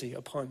dependency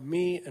upon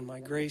me and my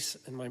grace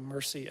and my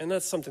mercy. And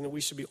that's something that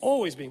we should be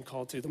always being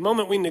called to. The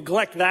moment we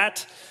neglect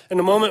that, and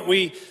the moment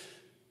we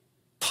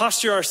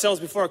posture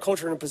ourselves before our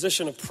culture in a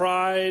position of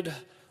pride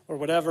or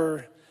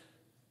whatever,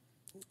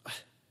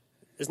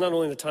 is not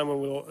only the time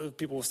when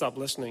people will stop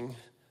listening,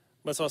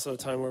 but it's also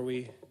the time where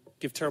we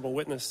give terrible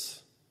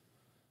witness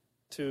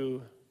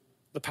to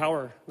the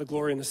power, the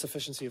glory, and the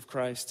sufficiency of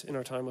Christ in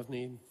our time of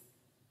need.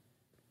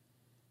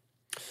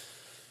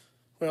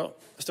 Well,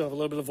 I still have a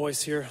little bit of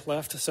voice here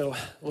left, so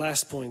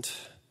last point.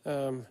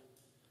 Right,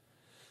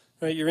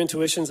 your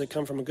intuitions that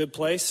come from a good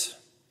place,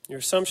 your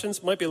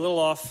assumptions might be a little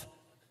off.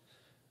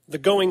 The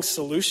going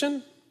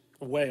solution,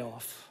 way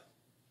off.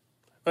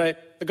 Right?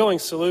 The going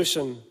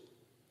solution,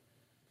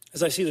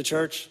 as I see the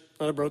church,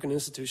 not a broken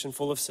institution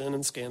full of sin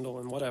and scandal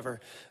and whatever.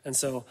 And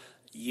so,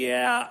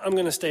 I'm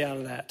going to stay out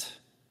of that.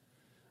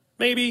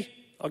 Maybe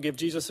I'll give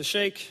Jesus a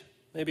shake.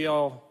 Maybe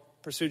I'll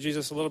pursue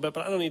Jesus a little bit,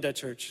 but I don't need that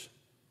church.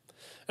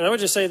 And I would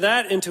just say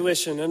that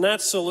intuition and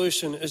that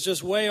solution is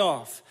just way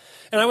off.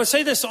 And I would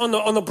say this on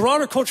the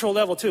broader cultural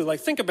level too. Like,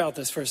 think about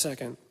this for a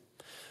second.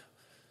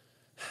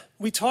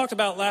 We talked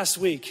about last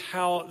week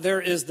how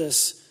there is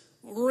this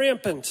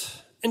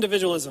rampant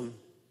individualism,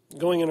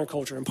 going in our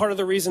culture. And part of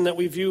the reason that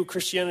we view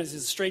Christianity as a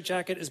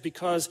straitjacket is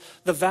because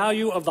the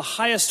value of the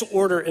highest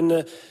order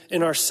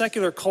in our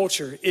secular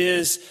culture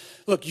is,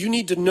 look, you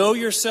need to know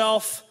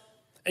yourself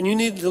and you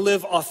need to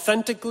live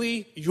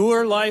authentically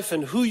your life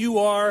and who you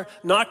are,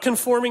 not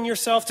conforming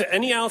yourself to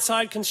any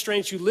outside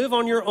constraints. You live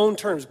on your own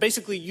terms.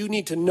 Basically, you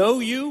need to know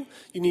you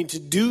need to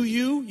do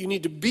you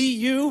need to be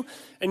you,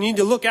 and you need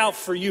to look out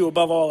for you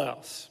above all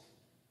else.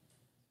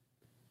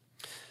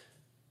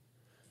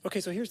 Okay,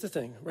 so here's the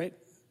thing, right?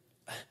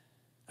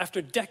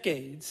 After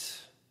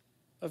decades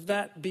of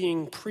that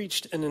being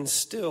preached and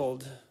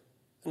instilled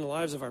in the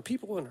lives of our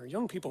people and our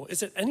young people,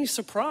 is it any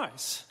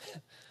surprise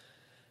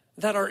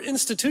that our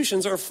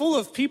institutions are full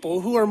of people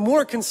who are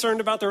more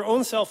concerned about their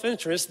own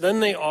self-interest than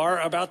they are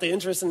about the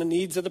interests and the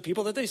needs of the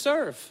people that they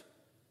serve?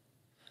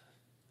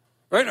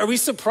 Right? Are we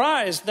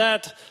surprised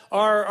that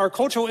our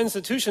cultural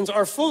institutions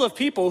are full of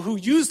people who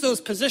use those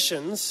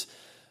positions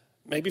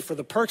maybe for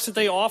the perks that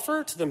they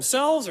offer to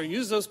themselves, or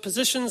use those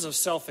positions of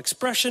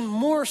self-expression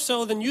more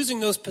so than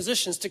using those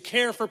positions to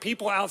care for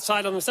people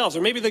outside of themselves?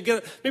 Or maybe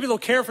they'll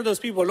care for those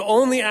people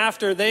only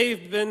after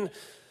they've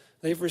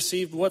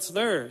received what's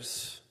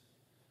theirs.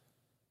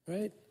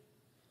 Right?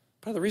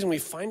 Part of the reason we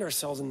find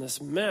ourselves in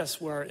this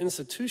mess where our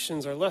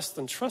institutions are less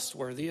than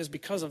trustworthy is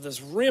because of this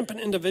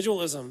rampant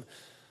individualism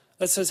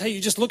that says, hey,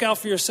 you just look out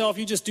for yourself,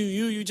 you just do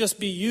you just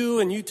be you,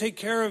 and you take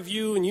care of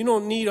you, and you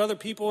don't need other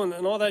people and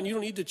all that, and you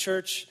don't need the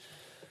church.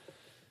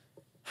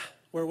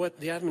 Where what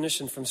the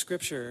admonition from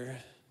Scripture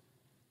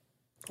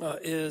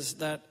is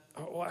that,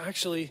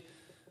 actually,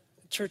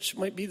 church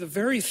might be the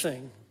very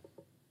thing,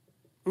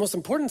 the most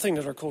important thing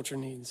that our culture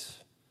needs.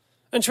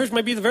 And church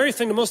might be the very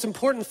thing, the most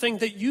important thing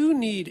that you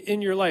need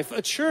in your life.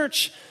 A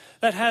church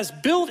that has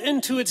built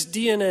into its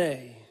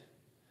DNA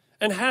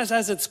and has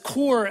as its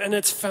core and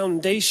its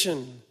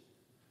foundation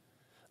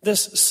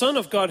this Son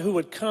of God who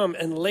would come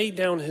and lay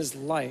down his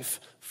life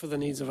for the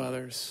needs of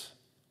others.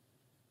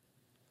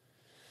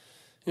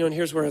 You know, and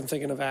here's where I'm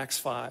thinking of Acts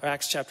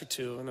chapter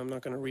 2, and I'm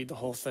not going to read the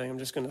whole thing. I'm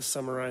just going to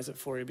summarize it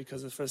for you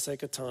because it's for the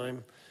sake of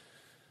time.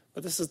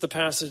 But this is the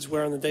passage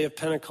where on the day of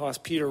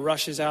Pentecost, Peter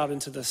rushes out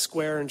into the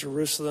square in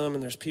Jerusalem,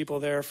 and there's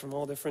people there from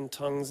all different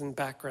tongues and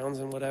backgrounds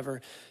and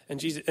whatever. And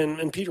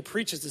Peter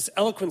preaches this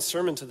eloquent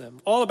sermon to them,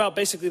 all about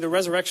basically the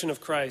resurrection of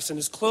Christ. And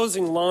his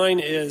closing line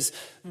is,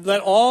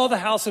 let all the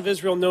house of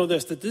Israel know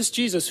this, that this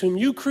Jesus whom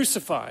you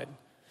crucified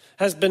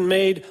has been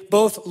made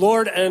both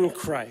Lord and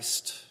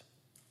Christ.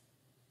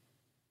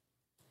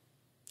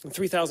 And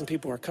 3,000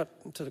 people are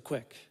cut to the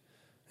quick.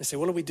 They say,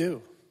 what do we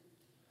do?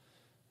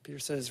 Peter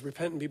says,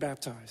 repent and be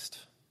baptized.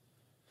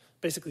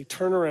 Basically,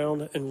 turn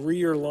around and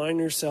realign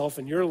yourself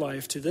and your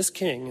life to this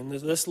King and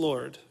this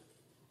Lord.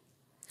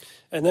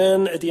 And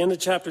then at the end of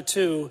chapter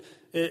 2,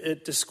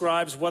 it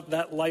describes what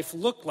that life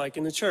looked like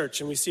in the church.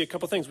 And we see a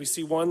couple things. We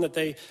see one, that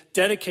they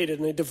dedicated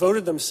and they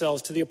devoted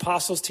themselves to the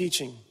apostles'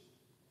 teaching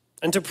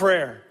and to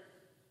prayer.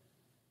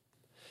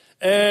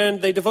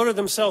 And they devoted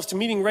themselves to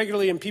meeting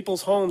regularly in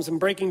people's homes and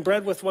breaking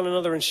bread with one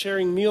another and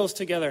sharing meals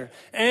together.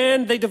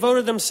 And they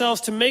devoted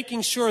themselves to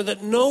making sure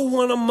that no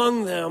one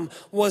among them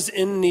was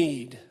in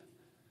need.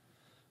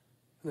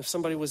 And if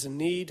somebody was in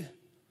need,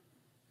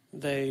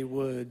 they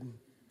would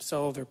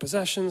sell their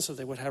possessions so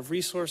they would have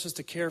resources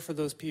to care for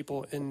those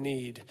people in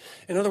need.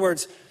 In other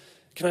words,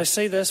 can I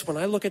say this? When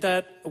I look at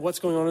that, what's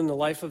going on in the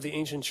life of the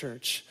ancient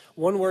church,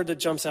 one word that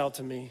jumps out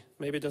to me,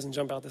 maybe it doesn't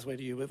jump out this way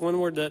to you, but one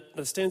word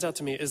that stands out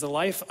to me is the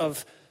life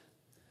of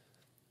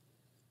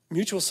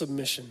mutual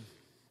submission.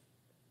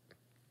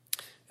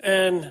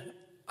 And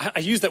I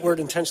use that word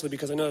intentionally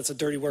because I know it's a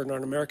dirty word in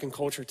our American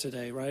culture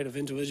today, right, of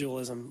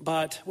individualism.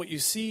 But what you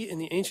see in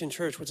the ancient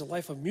church was a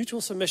life of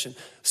mutual submission.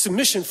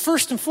 Submission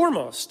first and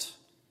foremost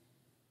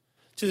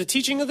to the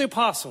teaching of the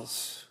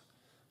apostles,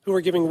 who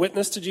are giving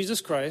witness to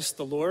Jesus Christ,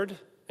 the Lord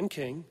and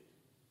King,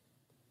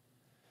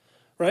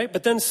 right?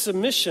 But then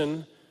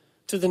submission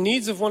to the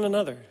needs of one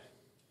another,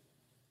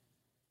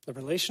 the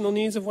relational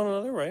needs of one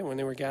another, right? When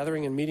they were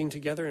gathering and meeting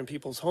together in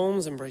people's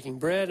homes and breaking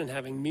bread and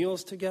having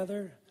meals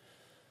together.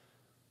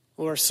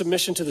 Or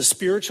submission to the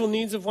spiritual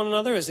needs of one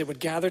another as they would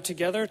gather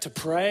together to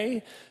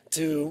pray,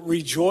 to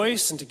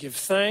rejoice, and to give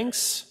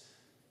thanks.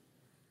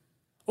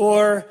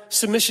 Or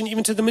submission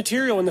even to the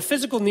material and the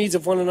physical needs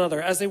of one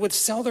another as they would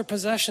sell their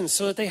possessions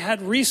so that they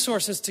had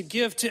resources to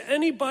give to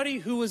anybody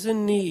who was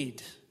in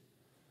need,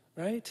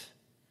 right?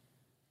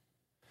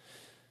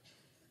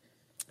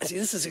 And see,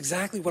 this is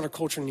exactly what our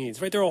culture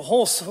needs, right? There are a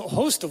whole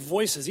host of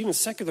voices, even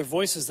secular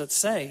voices, that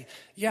say,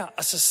 yeah,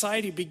 a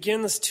society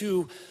begins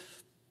to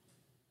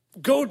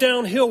go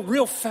downhill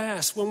real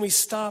fast when we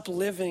stop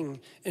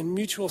living in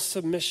mutual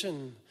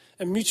submission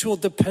and mutual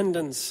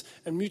dependence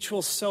and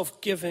mutual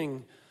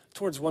self-giving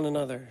towards one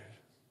another.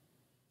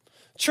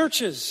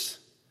 Churches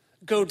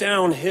go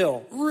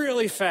downhill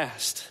really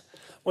fast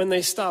when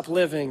they stop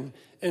living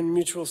in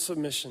mutual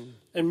submission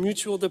and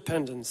mutual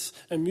dependence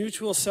and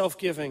mutual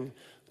self-giving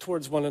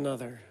towards one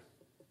another.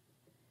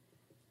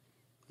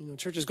 You know,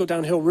 churches go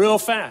downhill real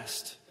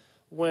fast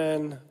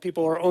when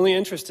people are only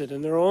interested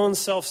in their own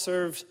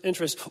self-served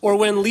interest, or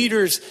when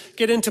leaders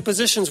get into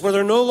positions where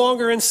they're no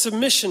longer in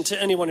submission to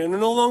anyone and they're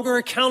no longer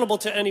accountable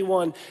to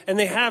anyone, and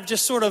they have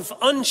just sort of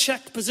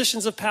unchecked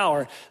positions of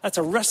power. That's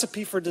a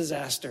recipe for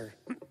disaster.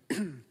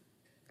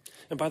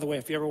 And by the way,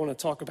 if you ever want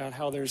to talk about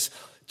how there's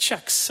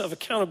checks of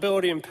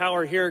accountability and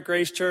power here at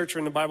Grace Church or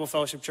in the Bible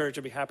Fellowship Church,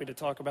 I'd be happy to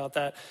talk about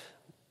that.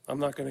 I'm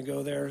not going to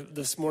go there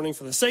this morning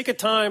for the sake of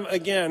time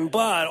again,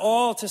 but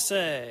all to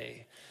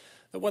say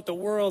that what the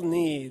world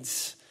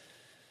needs,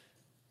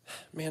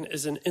 man,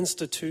 is an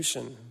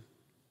institution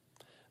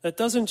that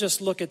doesn't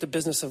just look at the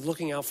business of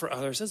looking out for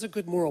others as a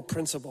good moral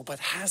principle, but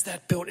has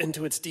that built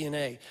into its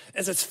DNA,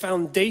 as its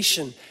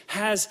foundation,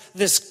 has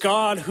this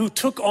God who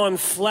took on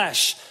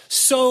flesh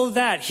so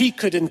that he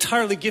could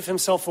entirely give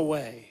himself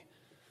away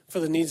for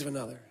the needs of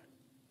another.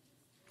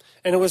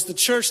 And it was the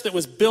church that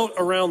was built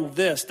around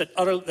this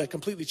that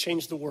completely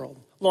changed the world,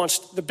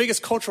 launched the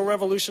biggest cultural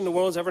revolution the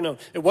world has ever known.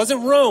 It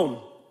wasn't Rome,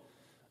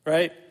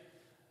 right?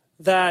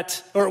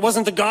 Or it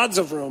wasn't the gods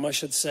of Rome, I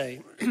should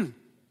say,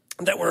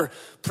 that were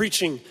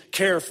preaching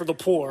care for the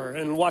poor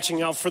and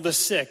watching out for the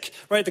sick,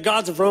 right? The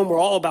gods of Rome were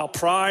all about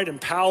pride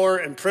and power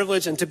and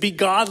privilege, and to be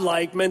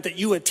godlike meant that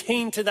you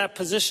attained to that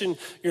position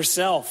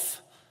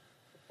yourself.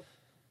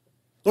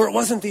 Or it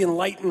wasn't the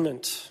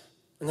Enlightenment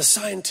and the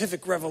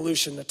scientific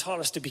revolution that taught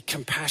us to be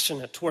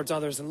compassionate towards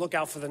others and look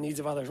out for the needs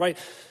of others, right?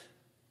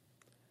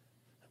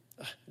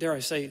 Dare I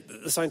say,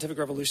 the scientific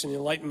revolution, the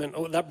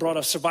Enlightenment, that brought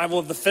us survival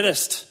of the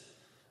fittest,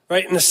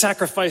 right? And the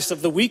sacrifice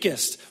of the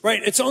weakest, right?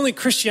 It's only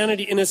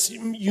Christianity in its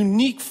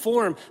unique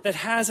form that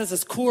has as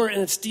its core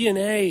and its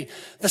DNA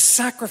the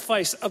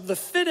sacrifice of the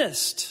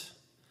fittest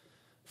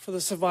for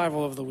the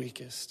survival of the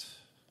weakest.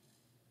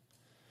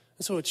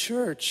 And so a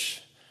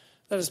church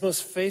that is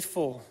most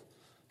faithful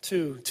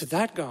to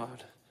that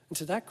God and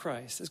to that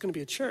Christ is going to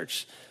be a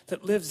church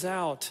that lives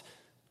out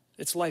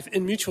its life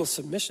in mutual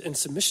submission, in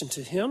submission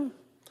to him,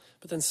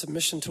 but then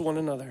submission to one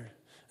another,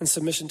 and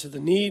submission to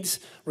the needs,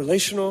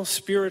 relational,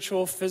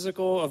 spiritual,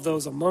 physical, of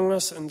those among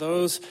us and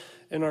those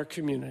in our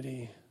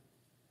community.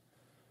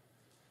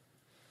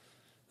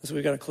 So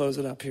we've got to close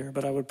it up here,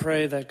 but I would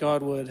pray that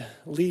God would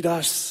lead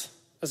us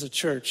as a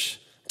church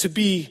to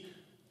be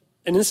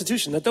an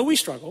institution that though we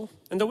struggle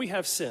and though we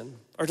have sin,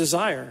 our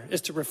desire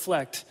is to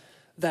reflect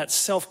that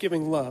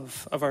self-giving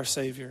love of our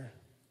Savior.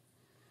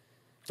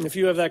 And if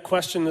you have that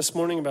question this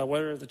morning about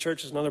whether the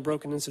church is another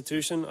broken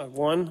institution,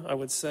 one, I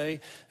would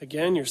say,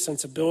 again, your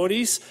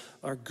sensibilities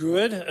are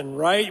good and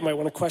right. You might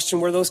want to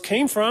question where those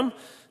came from.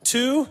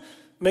 Two,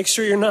 make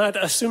sure you're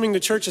not assuming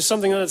the church is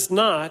something that it's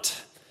not.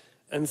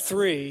 And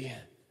three,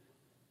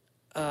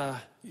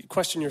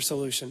 question your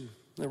solution.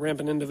 The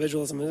rampant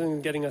individualism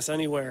isn't getting us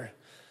anywhere.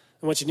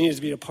 And what you need is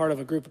to be a part of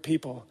a group of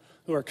people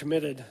who are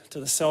committed to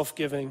the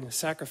self-giving,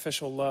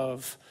 sacrificial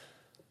love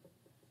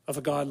of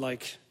a God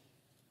like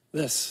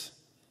this.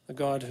 A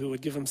God who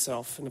would give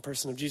himself in the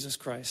person of Jesus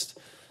Christ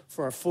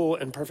for our full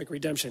and perfect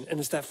redemption. And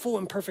it's that full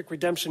and perfect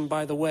redemption,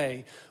 by the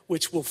way,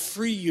 which will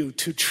free you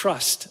to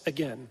trust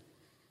again.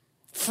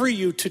 Free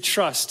you to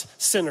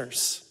trust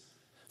sinners.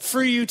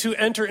 Free you to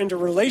enter into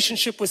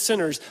relationship with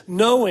sinners,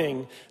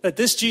 knowing that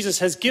this Jesus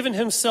has given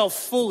himself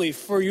fully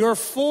for your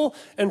full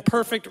and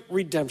perfect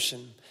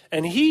redemption.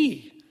 And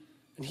he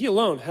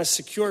alone has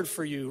secured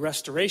for you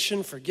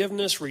restoration,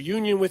 forgiveness,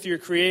 reunion with your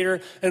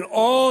Creator, and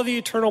all the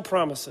eternal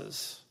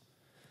promises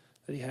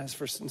that he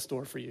has in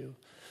store for you.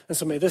 And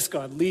so may this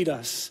God lead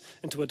us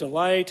into a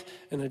delight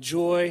and a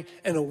joy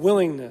and a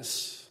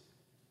willingness,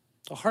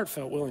 a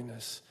heartfelt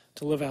willingness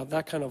to live out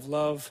that kind of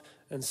love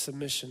and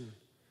submission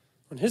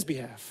on his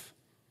behalf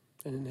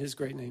and in his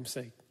great name's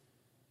sake.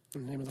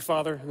 In the name of the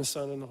Father, and the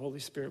Son, and the Holy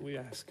Spirit we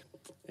ask.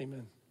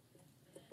 Amen.